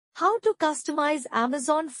How to customize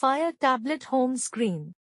Amazon Fire tablet home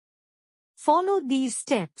screen. Follow these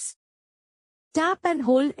steps. Tap and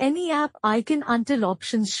hold any app icon until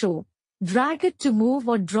options show. Drag it to move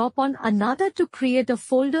or drop on another to create a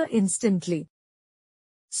folder instantly.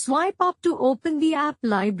 Swipe up to open the app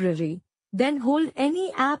library. Then hold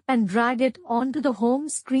any app and drag it onto the home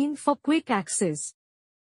screen for quick access.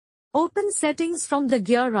 Open settings from the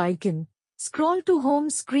gear icon. Scroll to home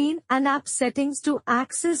screen and app settings to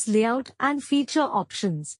access layout and feature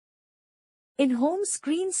options. In home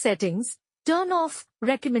screen settings, turn off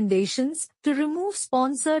recommendations to remove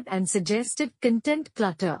sponsored and suggested content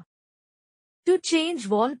clutter. To change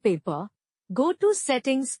wallpaper, go to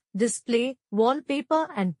Settings, Display, Wallpaper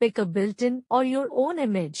and pick a built-in or your own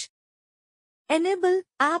image. Enable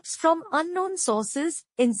apps from unknown sources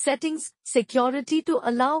in Settings, Security to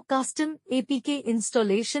allow custom APK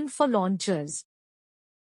installation for launchers.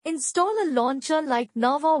 Install a launcher like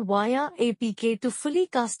Nava via APK to fully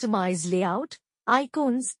customize layout,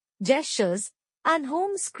 icons, gestures, and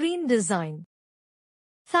home screen design.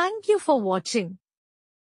 Thank you for watching.